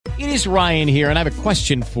It is Ryan here, and I have a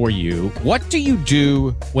question for you. What do you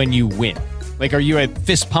do when you win? Like, are you a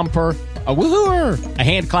fist pumper, a woohooer, a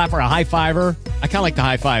hand clapper, a high fiver? I kind of like the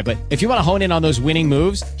high five, but if you want to hone in on those winning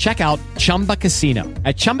moves, check out Chumba Casino.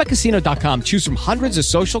 At ChumbaCasino.com, choose from hundreds of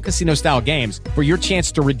social casino-style games for your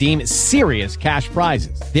chance to redeem serious cash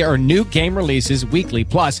prizes. There are new game releases weekly,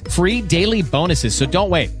 plus free daily bonuses. So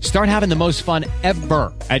don't wait. Start having the most fun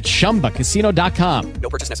ever at ChumbaCasino.com. No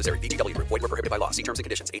purchase necessary. VGW Group. Void where prohibited by law. See terms and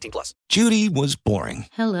conditions. 18+. Judy was boring.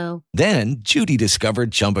 Hello. Then Judy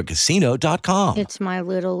discovered ChumbaCasino.com. It's my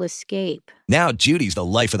little escape. Now Judy's the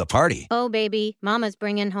life of the party. Oh, baby, mama's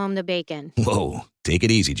bringing home the bacon. Whoa, take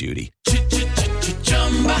it easy, Judy.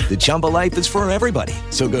 The Chumba life is for everybody.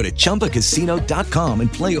 So go to ChumbaCasino.com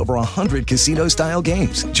and play over 100 casino-style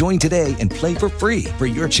games. Join today and play for free for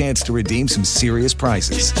your chance to redeem some serious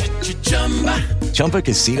prizes.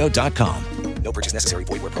 ChumbaCasino.com. No purchase necessary.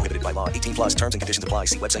 Void where prohibited by law. 18+. Terms and conditions apply.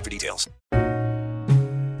 See website for details.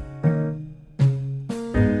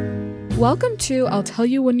 Welcome to I'll Tell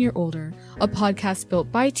You When You're Older, a podcast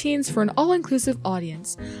built by teens for an all-inclusive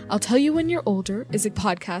audience. I'll Tell You When You're Older is a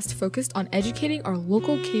podcast focused on educating our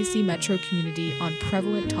local KC metro community on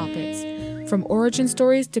prevalent topics. From origin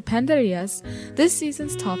stories to panderias, this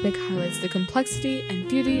season's topic highlights the complexity and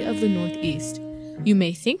beauty of the Northeast. You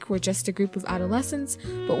may think we're just a group of adolescents,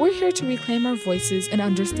 but we're here to reclaim our voices and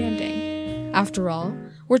understanding. After all,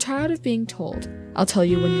 we're tired of being told, I'll tell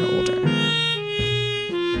you when you're older.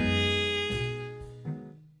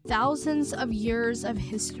 Thousands of years of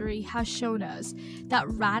history has shown us that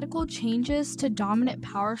radical changes to dominant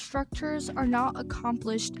power structures are not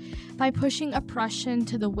accomplished by pushing oppression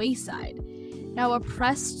to the wayside. Now,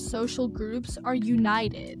 oppressed social groups are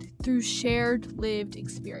united through shared lived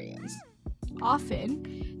experience.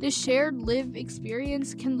 Often, the shared lived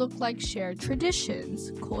experience can look like shared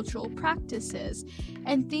traditions, cultural practices,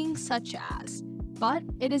 and things such as, but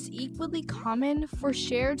it is equally common for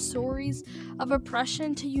shared stories of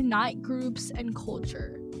oppression to unite groups and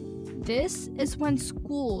culture. This is when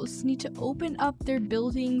schools need to open up their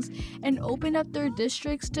buildings and open up their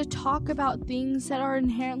districts to talk about things that are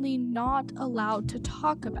inherently not allowed to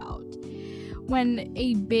talk about. When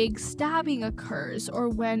a big stabbing occurs or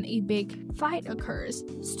when a big fight occurs,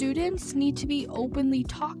 students need to be openly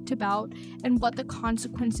talked about and what the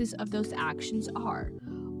consequences of those actions are.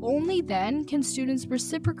 Only then can students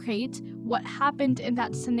reciprocate what happened in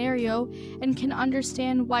that scenario and can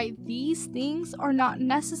understand why these things are not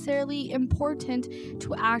necessarily important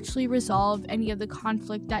to actually resolve any of the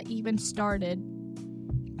conflict that even started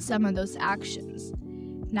some of those actions.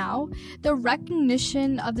 Now, the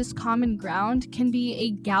recognition of this common ground can be a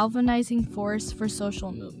galvanizing force for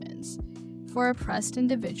social movements. For oppressed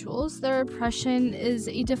individuals, their oppression is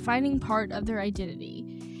a defining part of their identity.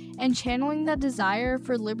 And channeling that desire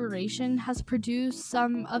for liberation has produced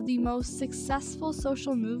some of the most successful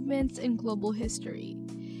social movements in global history.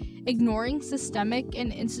 Ignoring systemic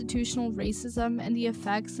and institutional racism and the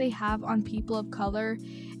effects they have on people of color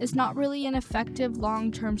is not really an effective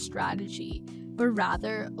long-term strategy, but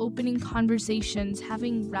rather opening conversations,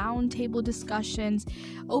 having roundtable discussions,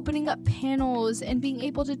 opening up panels, and being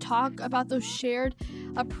able to talk about those shared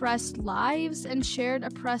oppressed lives and shared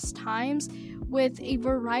oppressed times with a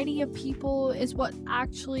variety of people is what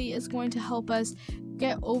actually is going to help us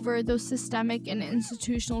get over those systemic and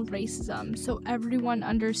institutional racism, so everyone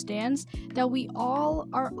understands that we all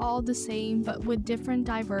are all the same but with different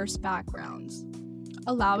diverse backgrounds.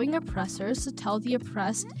 Allowing oppressors to tell the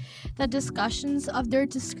oppressed that discussions of their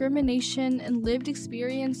discrimination and lived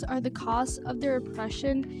experience are the cause of their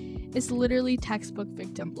oppression is literally textbook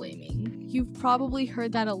victim blaming. You've probably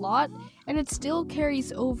heard that a lot, and it still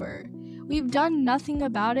carries over. We've done nothing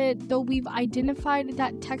about it, though we've identified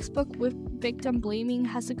that textbook victim blaming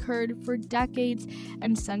has occurred for decades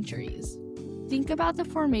and centuries. Think about the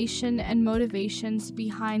formation and motivations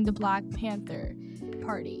behind the Black Panther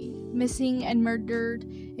Party, missing and murdered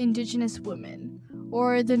Indigenous women,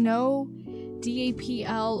 or the No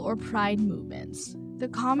DAPL or Pride movements. The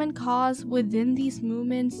common cause within these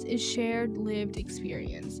movements is shared lived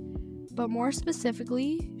experience, but more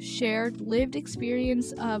specifically, shared lived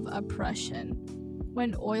experience of oppression.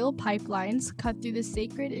 When oil pipelines cut through the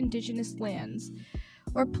sacred indigenous lands,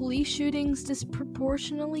 or police shootings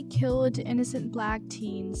disproportionately killed innocent Black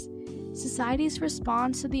teens, society's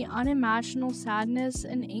response to the unimaginable sadness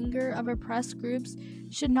and anger of oppressed groups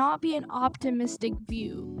should not be an optimistic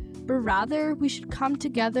view, but rather we should come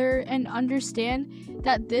together and understand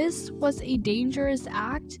that this was a dangerous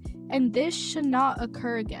act and this should not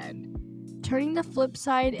occur again. Turning the flip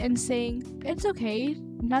side and saying, it's okay,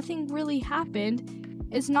 nothing really happened,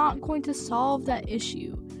 is not going to solve that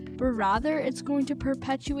issue, but rather it's going to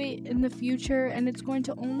perpetuate in the future, and it's going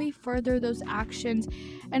to only further those actions,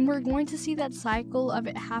 and we're going to see that cycle of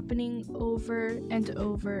it happening over and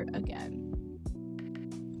over again.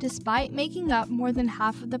 Despite making up more than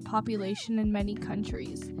half of the population in many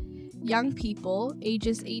countries, young people,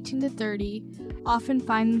 ages 18 to 30, often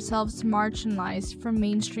find themselves marginalized from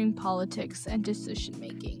mainstream politics and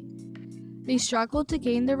decision-making. They struggle to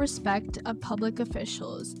gain the respect of public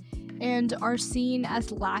officials and are seen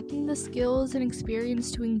as lacking the skills and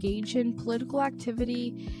experience to engage in political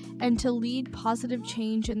activity and to lead positive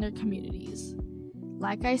change in their communities.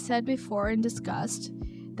 Like I said before and discussed,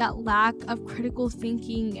 that lack of critical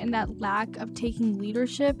thinking and that lack of taking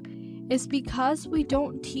leadership is because we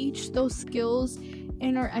don't teach those skills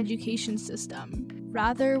in our education system.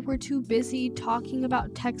 Rather, we're too busy talking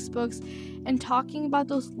about textbooks and talking about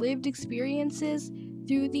those lived experiences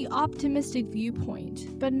through the optimistic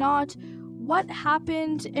viewpoint, but not what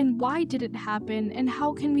happened and why did it happen and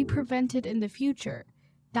how can we prevent it in the future.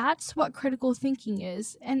 That's what critical thinking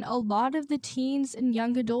is, and a lot of the teens and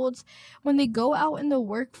young adults, when they go out in the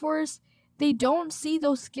workforce, they don't see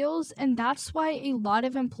those skills, and that's why a lot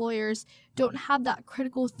of employers don't have that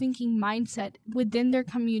critical thinking mindset within their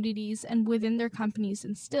communities and within their companies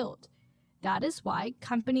instilled. That is why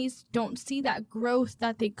companies don't see that growth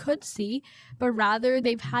that they could see, but rather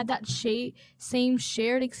they've had that same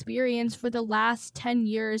shared experience for the last 10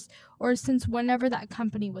 years or since whenever that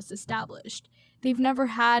company was established. They've never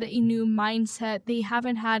had a new mindset. They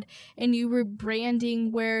haven't had a new rebranding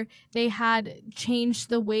where they had changed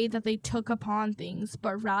the way that they took upon things,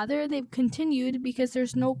 but rather they've continued because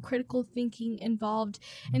there's no critical thinking involved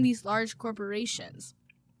in these large corporations.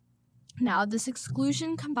 Now, this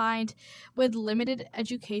exclusion combined with limited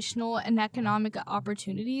educational and economic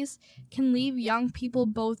opportunities can leave young people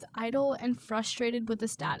both idle and frustrated with the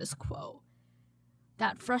status quo.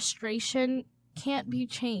 That frustration can't be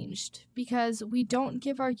changed because we don't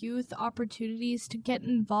give our youth opportunities to get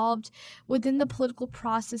involved within the political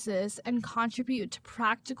processes and contribute to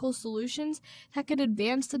practical solutions that could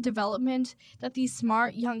advance the development that these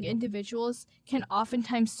smart young individuals can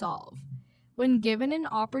oftentimes solve. When given an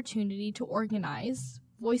opportunity to organize,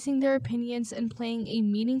 voicing their opinions and playing a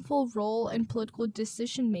meaningful role in political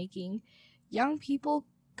decision-making, young people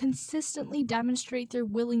consistently demonstrate their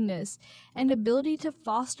willingness and ability to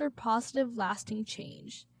foster positive, lasting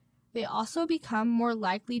change. They also become more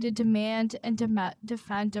likely to demand and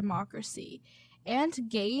defend democracy and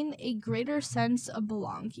gain a greater sense of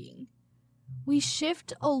belonging. We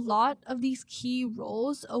shift a lot of these key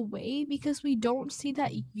roles away because we don't see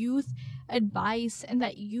that youth advice and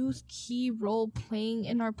that youth key role playing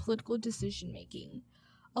in our political decision making.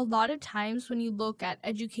 A lot of times when you look at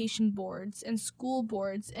education boards and school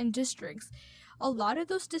boards and districts, a lot of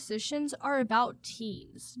those decisions are about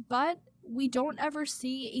teens, but we don't ever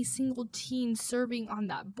see a single teen serving on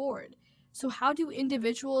that board. So how do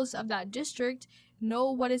individuals of that district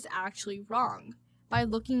know what is actually wrong? By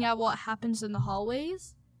looking at what happens in the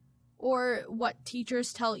hallways? Or what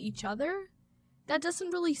teachers tell each other? That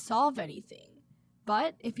doesn't really solve anything.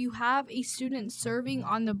 But if you have a student serving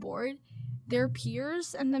on the board, their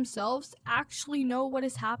peers and themselves actually know what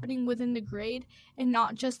is happening within the grade and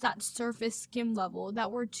not just that surface skim level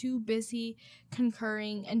that we're too busy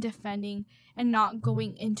concurring and defending and not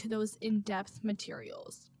going into those in-depth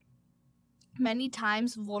materials. Many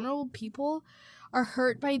times, vulnerable people are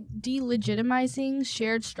hurt by delegitimizing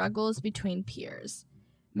shared struggles between peers.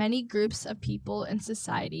 Many groups of people in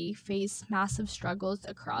society face massive struggles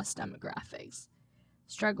across demographics.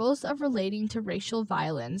 Struggles of relating to racial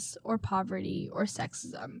violence or poverty or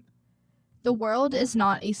sexism. The world is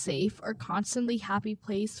not a safe or constantly happy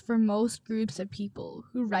place for most groups of people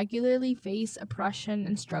who regularly face oppression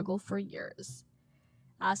and struggle for years.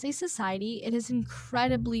 As a society, it is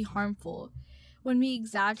incredibly harmful when we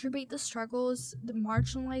exacerbate the struggles the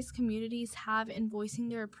marginalized communities have in voicing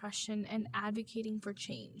their oppression and advocating for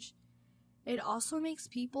change. It also makes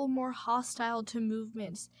people more hostile to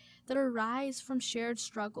movements that arise from shared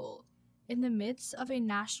struggle. In the midst of a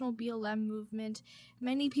national BLM movement,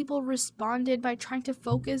 many people responded by trying to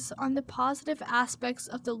focus on the positive aspects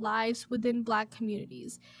of the lives within Black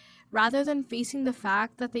communities, rather than facing the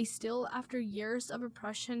fact that they still, after years of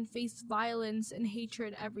oppression, face violence and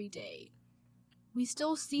hatred every day. We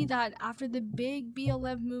still see that after the big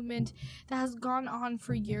BLM movement that has gone on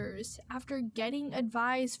for years, after getting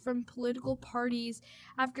advice from political parties,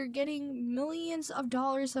 after getting millions of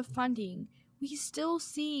dollars of funding, we still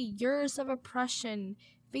see years of oppression,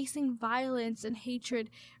 facing violence and hatred,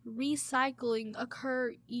 recycling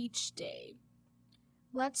occur each day.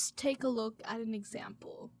 Let's take a look at an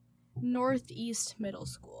example. Northeast Middle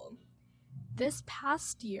School. This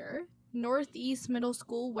past year, Northeast Middle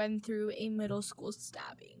School went through a middle school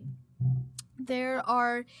stabbing. There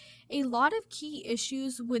are a lot of key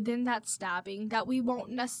issues within that stabbing that we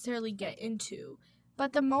won't necessarily get into,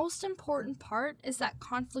 but the most important part is that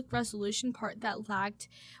conflict resolution part that lacked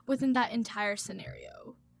within that entire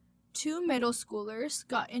scenario. 2 middle schoolers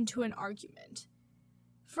got into an argument.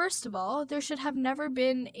 First of all, there should have never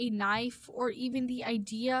been a knife or even the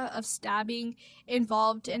idea of stabbing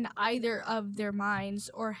involved in either of their minds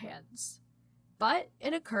or heads. But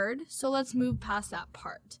it occurred, so let's move past that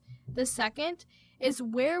part. The second is,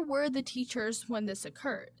 where were the teachers when this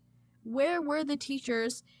occurred? Where were the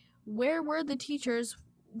teachers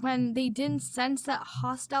when they didn't sense that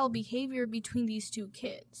hostile behavior between these 2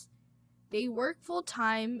 kids? They work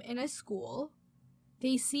full-time in a school.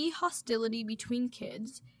 They see hostility between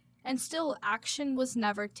kids, and still action was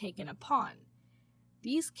never taken upon.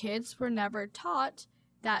 These kids were never taught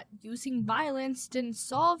that using violence didn't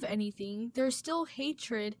solve anything. There's still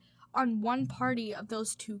hatred on one party of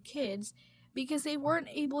those 2 kids because they weren't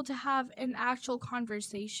able to have an actual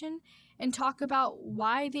conversation and talk about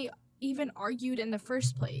why they even argued in the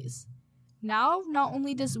first place. Now, not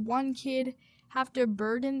only does one kid have to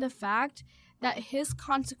burden the fact that his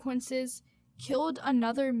consequences killed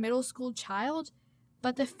another middle school child,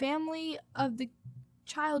 but the family of the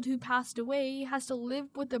child who passed away has to live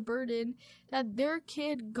with the burden that their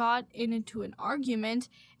kid got into an argument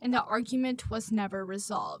and the argument was never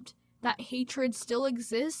resolved. That hatred still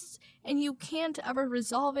exists and you can't ever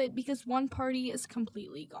resolve it because one party is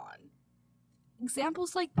completely gone.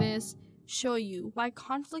 Examples like this show you why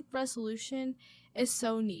conflict resolution is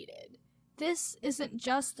so needed. This isn't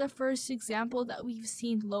just the first example that we've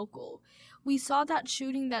seen local. We saw that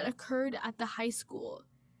shooting that occurred at the high school.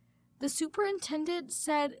 The superintendent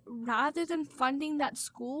said rather than funding that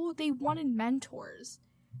school, they wanted mentors.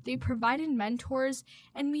 They provided mentors,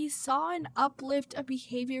 and we saw an uplift of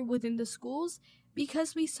behavior within the schools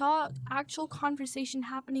because we saw actual conversation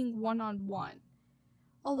happening one-on-one.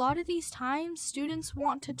 A lot of these times, students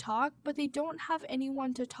want to talk, but they don't have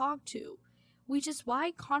anyone to talk to, which is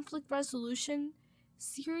why conflict resolution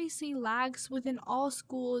seriously lags within all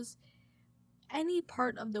schools, any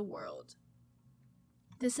part of the world.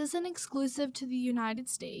 This isn't exclusive to the United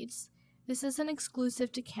States. This isn't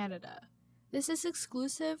exclusive to Canada. This is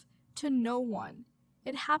exclusive to no one.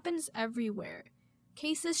 It happens everywhere.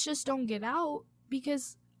 Cases just don't get out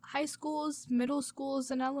because high schools, middle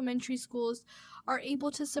schools, and elementary schools are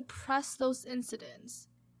able to suppress those incidents.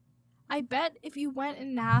 I bet if you went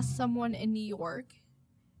and asked someone in New York,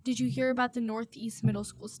 did you hear about the Northeast Middle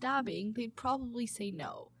School stabbing? They'd probably say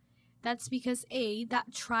no. That's because A,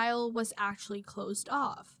 that trial was actually closed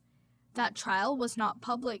off. That trial was not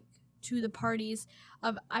public to the parties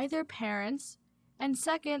of either parents, and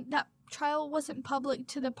second, that trial wasn't public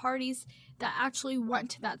to the parties that actually went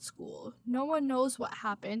to that school. No one knows what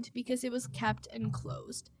happened because it was kept and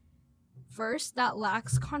closed. First, that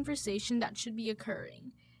lacks conversation that should be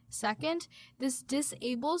occurring. Second, this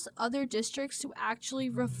disables other districts to actually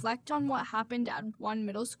reflect on what happened at one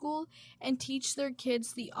middle school and teach their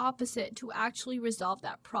kids the opposite to actually resolve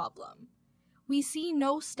that problem. We see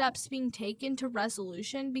no steps being taken to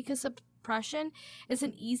resolution because suppression is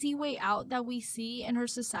an easy way out that we see in our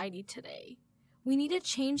society today. We need to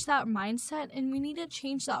change that mindset and we need to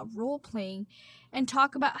change that role playing and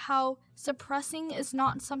talk about how suppressing is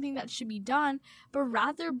not something that should be done, but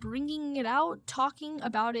rather bringing it out, talking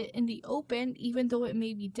about it in the open, even though it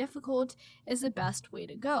may be difficult, is the best way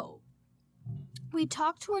to go. We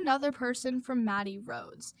talked to another person from Maddie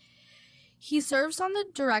Rhodes. He serves on the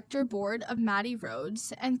director board of Maddie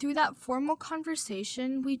Rhodes, and through that formal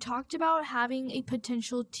conversation, we talked about having a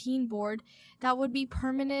potential teen board that would be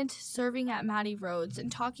permanent serving at Maddie Rhodes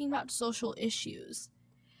and talking about social issues.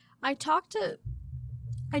 I talked to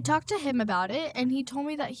him about it, and he told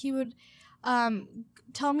me that he would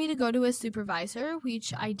tell me to go to his supervisor,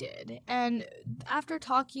 which I did. And after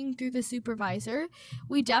talking through the supervisor,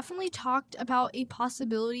 we definitely talked about a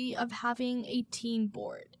possibility of having a teen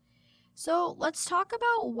board. So let's talk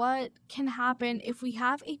about what can happen if we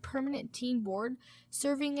have a permanent teen board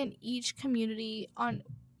serving in each community on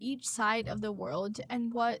each side of the world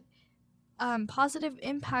and what positive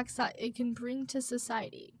impacts that it can bring to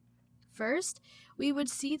society. First, we would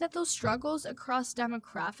see that those struggles across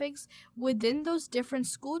demographics within those different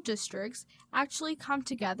school districts actually come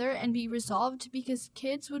together and be resolved because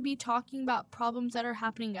kids would be talking about problems that are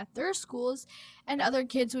happening at their schools and other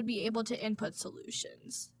kids would be able to input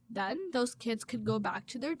solutions. Then, those kids could go back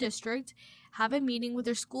to their district, have a meeting with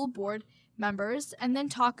their school board members, and then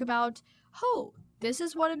talk about, This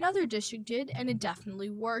is what another district did, and it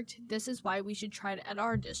definitely worked. This is why we should try it at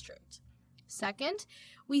our district. Second,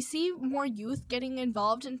 we see more youth getting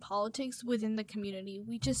involved in politics within the community,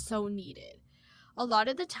 which is so needed. A lot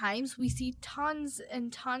of the times, we see tons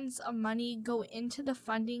and tons of money go into the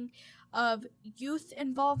funding of youth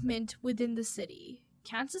involvement within the city.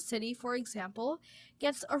 Kansas City, for example,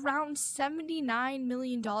 gets around $79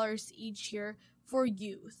 million each year for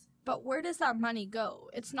youth. But where does that money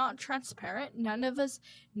go? It's not transparent. None of us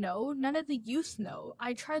know. None of the youth know.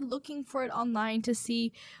 I tried looking for it online to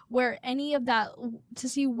see where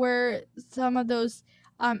some of those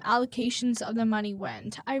allocations of the money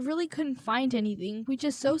went. I really couldn't find anything, which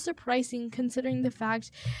is so surprising considering the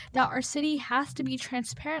fact that our city has to be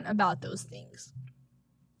transparent about those things.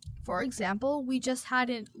 For example, we just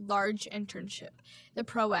had a large internship, the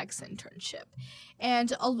ProX internship,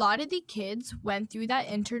 and a lot of the kids went through that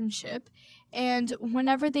internship, and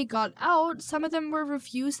whenever they got out, some of them were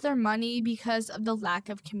refused their money because of the lack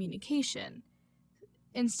of communication.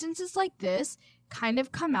 Instances like this kind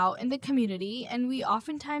of come out in the community, and we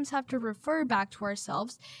oftentimes have to refer back to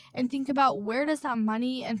ourselves and think about where does that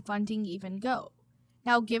money and funding even go.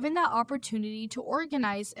 Now, given that opportunity to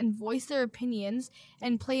organize and voice their opinions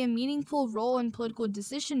and play a meaningful role in political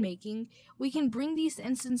decision-making, we can bring these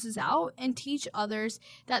instances out and teach others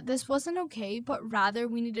that this wasn't okay, but rather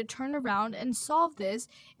we need to turn around and solve this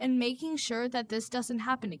and making sure that this doesn't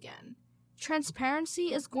happen again.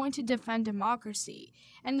 Transparency is going to defend democracy,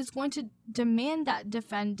 and it's going to demand that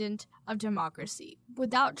defendant of democracy.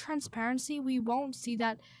 Without transparency, we won't see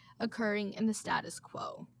that occurring in the status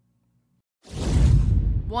quo.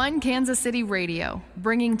 One Kansas City Radio,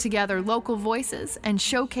 bringing together local voices and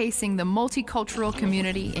showcasing the multicultural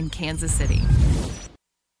community in Kansas City.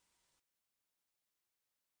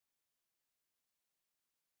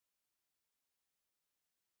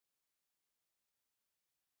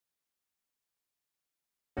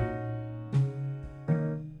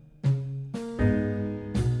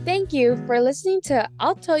 Thank you for listening to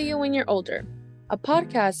I'll Tell You When You're Older, a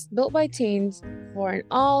podcast built by teens for an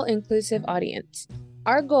all-inclusive audience.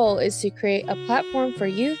 Our goal is to create a platform for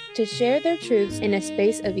youth to share their truths in a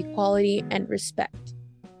space of equality and respect.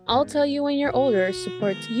 I'll Tell You When You're Older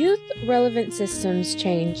supports youth-relevant systems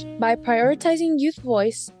change by prioritizing youth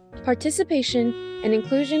voice, participation, and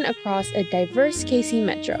inclusion across a diverse KC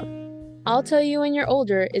Metro. I'll Tell You When You're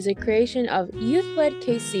Older is a creation of Youth-Led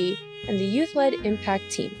KC and the Youth-Led Impact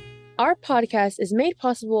Team. Our podcast is made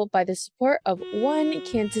possible by the support of One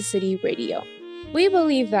Kansas City Radio. We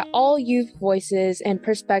believe that all youth voices and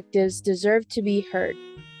perspectives deserve to be heard,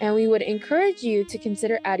 and we would encourage you to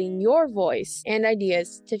consider adding your voice and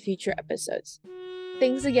ideas to future episodes.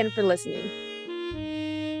 Thanks again for listening.